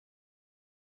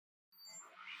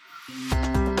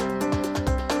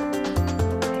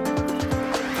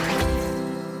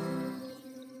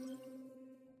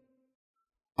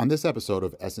On this episode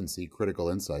of S&C Critical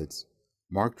Insights,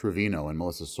 Mark Trevino and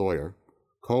Melissa Sawyer,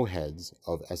 co-heads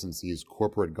of S&C's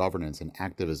corporate governance and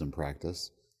activism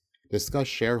practice, discuss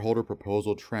shareholder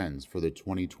proposal trends for the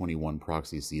 2021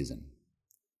 proxy season.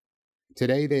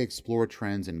 Today, they explore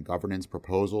trends in governance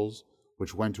proposals,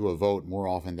 which went to a vote more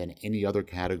often than any other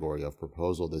category of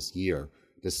proposal this year,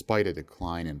 despite a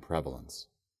decline in prevalence.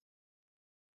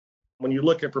 When you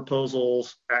look at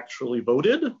proposals actually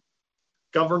voted,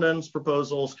 governance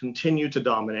proposals continue to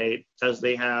dominate as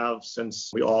they have since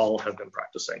we all have been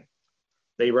practicing.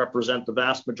 They represent the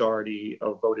vast majority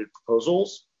of voted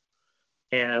proposals,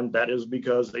 and that is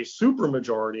because a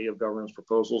supermajority of governance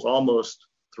proposals, almost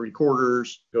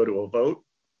 3/4, go to a vote.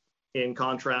 In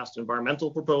contrast,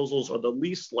 environmental proposals are the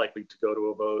least likely to go to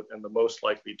a vote and the most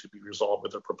likely to be resolved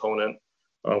with a proponent.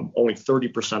 Only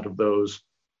 30% of those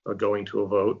are going to a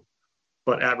vote.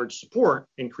 But average support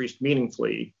increased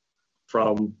meaningfully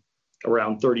from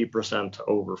around 30% to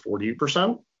over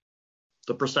 40%.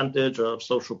 The percentage of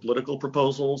social political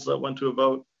proposals that went to a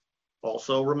vote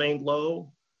also remained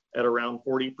low at around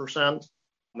 40%,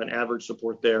 and average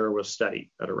support there was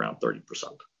steady at around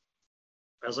 30%.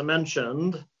 As I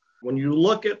mentioned, when you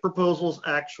look at proposals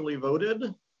actually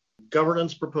voted,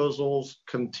 governance proposals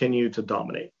continue to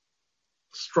dominate.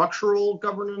 Structural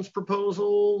governance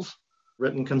proposals,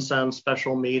 written consent,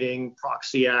 special meeting,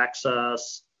 proxy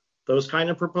access, those kind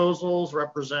of proposals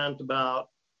represent about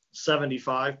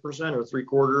 75% or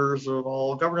 3/4 of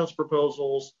all governance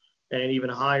proposals, and an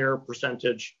even higher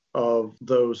percentage of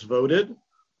those voted.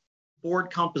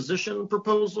 Board composition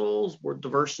proposals, board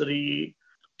diversity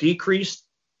decreased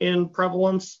in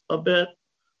prevalence a bit,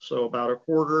 so about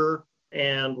 1/4,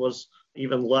 and was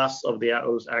even less of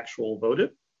those actual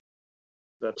voted.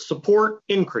 The support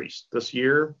increased this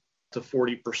year to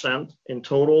 40% in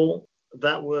total.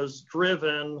 That was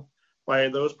driven by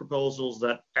those proposals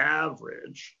that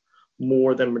average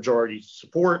more than majority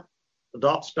support,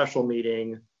 adopt special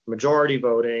meeting, majority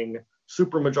voting,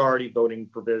 supermajority voting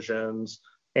provisions,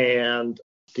 and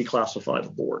declassify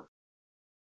the board.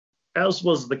 As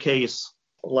was the case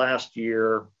last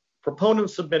year,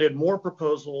 proponents submitted more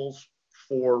proposals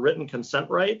for written consent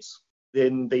rights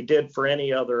than they did for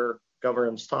any other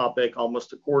governance topic,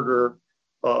 almost 1/4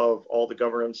 of all the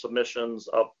governance submissions,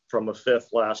 up from 1/5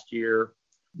 last year.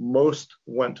 Most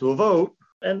went to a vote,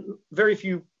 and very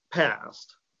few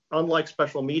passed. Unlike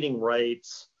special meeting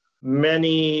rights,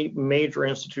 many major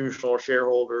institutional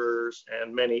shareholders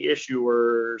and many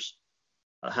issuers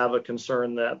have a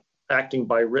concern that acting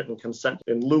by written consent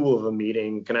in lieu of a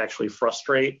meeting can actually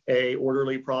frustrate an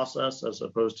orderly process as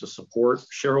opposed to support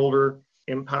shareholder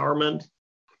empowerment.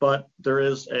 But there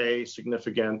is a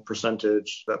significant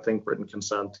percentage that think written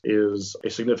consent is a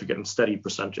significant and steady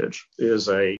percentage, is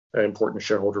an important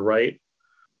shareholder right.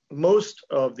 Most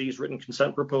of these written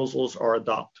consent proposals are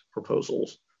adopt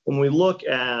proposals. When we look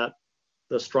at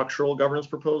the structural governance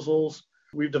proposals,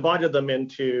 we've divided them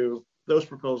into those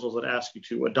proposals that ask you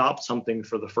to adopt something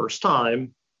for the first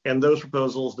time, and those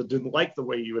proposals that didn't like the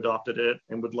way you adopted it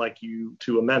and would like you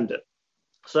to amend it.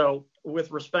 So with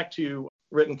respect to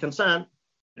written consent,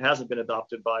 it hasn't been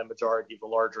adopted by a majority of the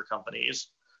larger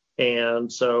companies. And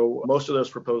so most of those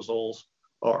proposals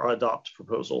are adopt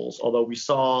proposals, although we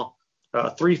saw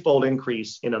a 3-fold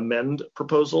increase in amend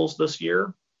proposals this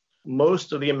year.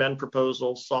 Most of the amend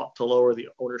proposals sought to lower the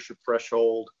ownership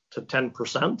threshold to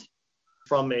 10%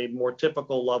 from a more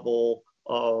typical level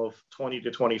of 20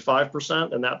 to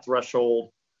 25%, and that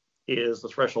threshold is the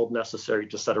threshold necessary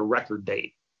to set a record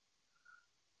date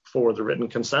for the written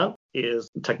consent. Is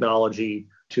technology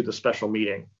to the special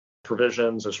meeting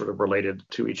provisions are sort of related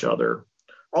to each other.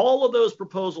 All of those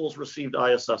proposals received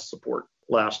ISS support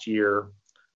last year.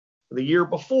 The year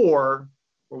before,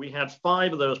 where we had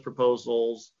 5 of those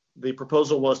proposals, the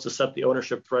proposal was to set the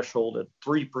ownership threshold at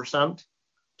 3%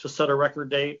 to set a record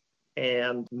date,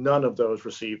 and none of those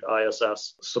received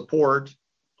ISS support.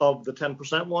 Of the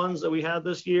 10% ones that we had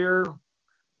this year,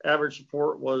 average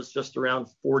support was just around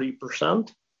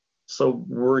 40%. So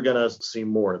we're going to see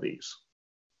more of these.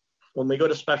 When we go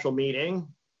to special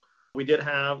meeting, we did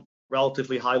have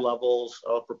relatively high levels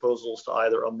of proposals to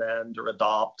either amend or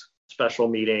adopt special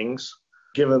meetings.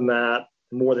 Given that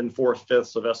more than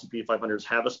 4/5 of S&P 500s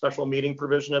have a special meeting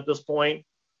provision at this point,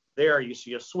 there you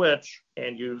see a switch,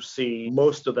 and you see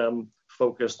most of them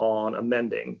focused on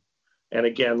amending. And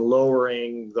again,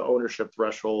 lowering the ownership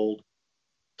threshold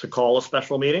to call a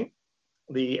special meeting.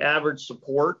 The average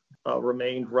support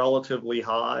remained relatively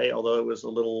high, although it was a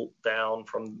little down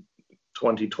from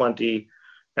 2020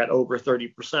 at over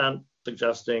 30%,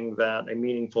 suggesting that a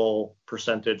meaningful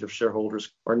percentage of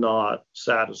shareholders are not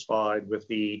satisfied with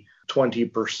the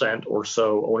 20% or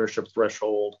so ownership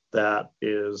threshold that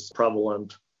is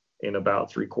prevalent in about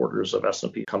 3/4 of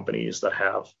S&P companies that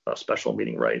have special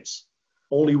meeting rights.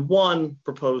 Only one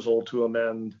proposal to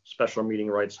amend special meeting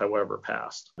rights, however,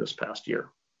 passed this past year.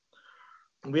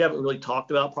 We haven't really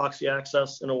talked about proxy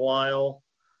access in a while.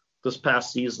 This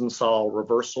past season saw a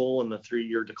reversal in the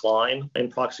 3-year decline in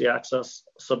proxy access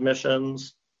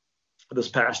submissions. This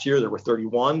past year, there were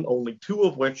 31, only 2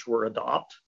 of which were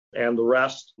adopt, and the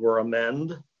rest were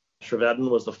amend. Trevethan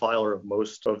was the filer of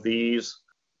most of these.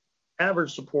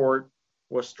 Average support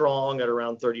was strong at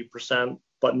around 30%,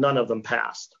 but none of them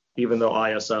passed, even though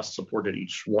ISS supported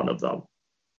each one of them.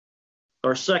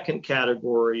 Our second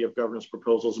category of governance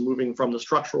proposals, moving from the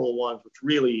structural ones, which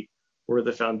really were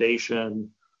the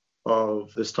foundation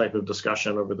of this type of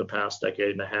discussion over the past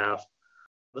decade and a half.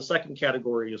 The second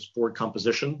category is board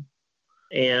composition,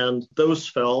 and those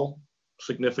fell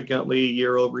significantly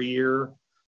year over year.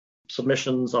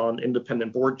 Submissions on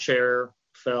independent board chair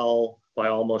fell by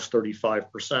almost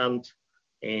 35%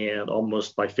 and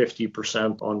almost by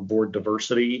 50% on board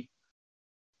diversity.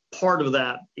 Part of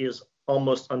that is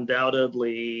almost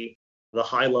undoubtedly the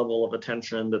high level of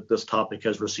attention that this topic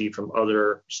has received from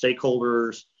other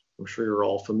stakeholders. I'm sure you're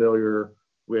all familiar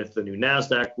with the new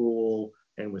NASDAQ rule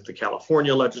and with the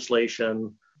California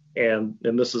legislation. And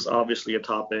this is obviously a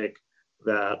topic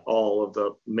that all of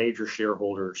the major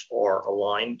shareholders are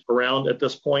aligned around at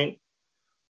this point.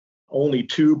 Only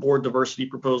 2 board diversity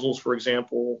proposals, for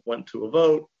example, went to a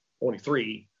vote, only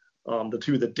 3. The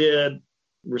 2 that did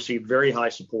received very high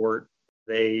support.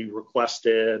 They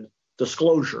requested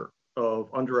disclosure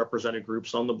of underrepresented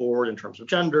groups on the board in terms of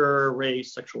gender,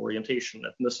 race, sexual orientation,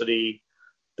 ethnicity.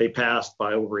 They passed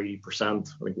by over 80%.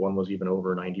 I think one was even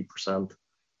over 90%.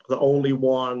 The only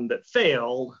one that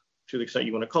failed, to the extent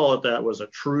you want to call it that, was a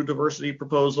true diversity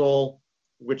proposal,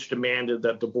 which demanded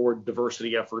that the board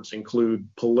diversity efforts include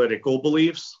political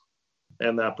beliefs.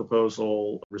 And that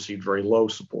proposal received very low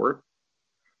support,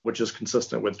 which is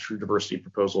consistent with true diversity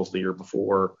proposals the year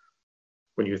before.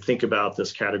 When you think about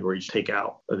this category, you take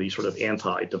out these sort of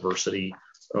anti-diversity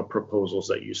proposals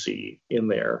that you see in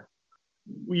there.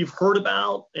 We've heard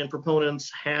about, and proponents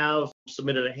have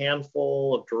submitted a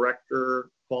handful of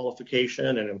director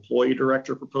qualification and employee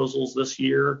director proposals this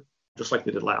year, just like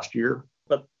they did last year.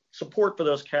 But support for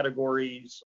those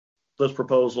categories, those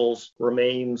proposals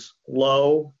remains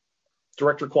low.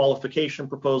 Director qualification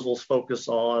proposals focus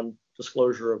on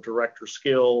disclosure of director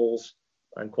skills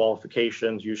and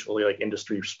qualifications, usually like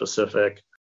industry specific.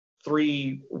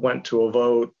 3 went to a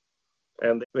vote,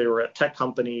 and they were at tech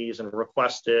companies and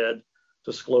requested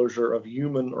disclosure of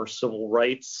human or civil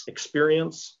rights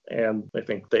experience. And I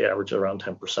think they average around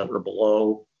 10% or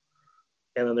below.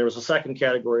 And then there was a second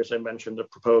category, as I mentioned,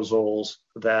 of proposals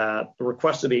that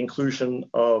requested the inclusion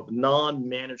of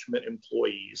non-management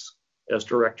employees as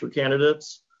director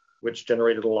candidates, which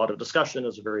generated a lot of discussion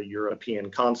as a very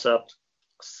European concept.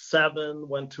 7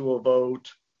 went to a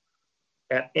vote.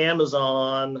 At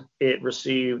Amazon, it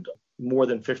received more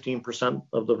than 15%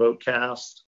 of the vote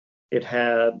cast. It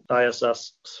had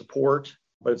ISS support,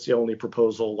 but it's the only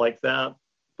proposal like that.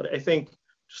 But I think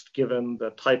just given the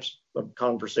types of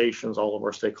conversations all of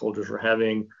our stakeholders are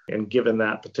having, and given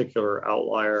that particular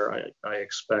outlier, I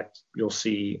expect you'll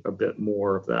see a bit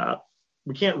more of that.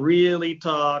 We can't really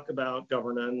talk about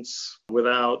governance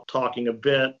without talking a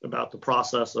bit about the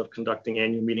process of conducting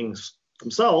annual meetings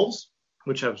themselves,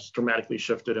 which have dramatically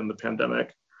shifted in the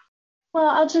pandemic. Well,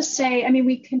 I'll just say,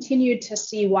 we continued to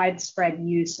see widespread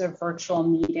use of virtual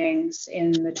meetings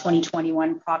in the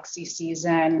 2021 proxy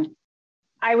season.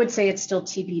 I would say it's still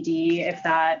TBD if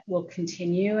that will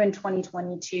continue in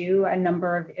 2022. A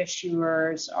number of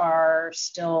issuers are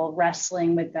still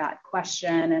wrestling with that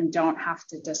question and don't have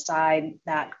to decide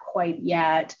that quite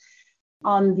yet.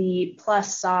 On the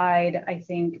plus side, I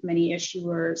think many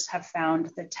issuers have found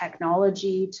the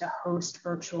technology to host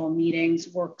virtual meetings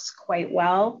works quite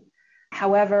well.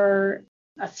 However,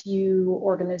 a few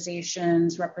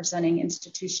organizations representing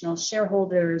institutional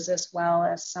shareholders, as well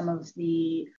as some of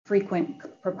the frequent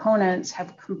proponents,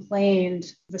 have complained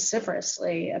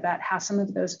vociferously about how some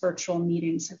of those virtual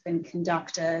meetings have been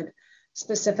conducted,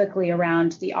 specifically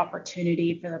around the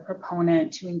opportunity for the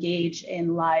proponent to engage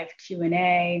in live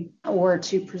Q&A or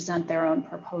to present their own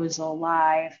proposal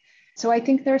live. So I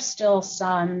think there's still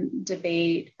some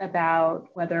debate about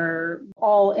whether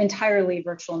all entirely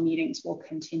virtual meetings will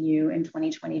continue in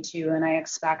 2022. And I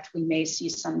expect we may see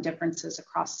some differences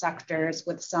across sectors,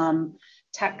 with some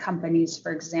tech companies,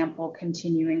 for example,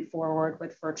 continuing forward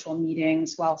with virtual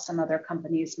meetings, while some other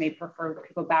companies may prefer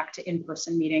to go back to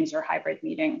in-person meetings or hybrid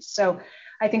meetings. So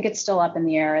I think it's still up in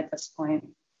the air at this point.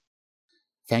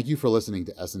 Thank you for listening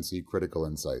to S&C Critical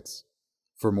Insights.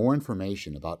 For more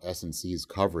information about S&C's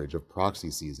coverage of proxy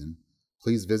season,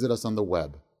 please visit us on the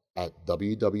web at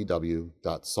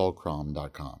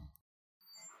www.solcrom.com.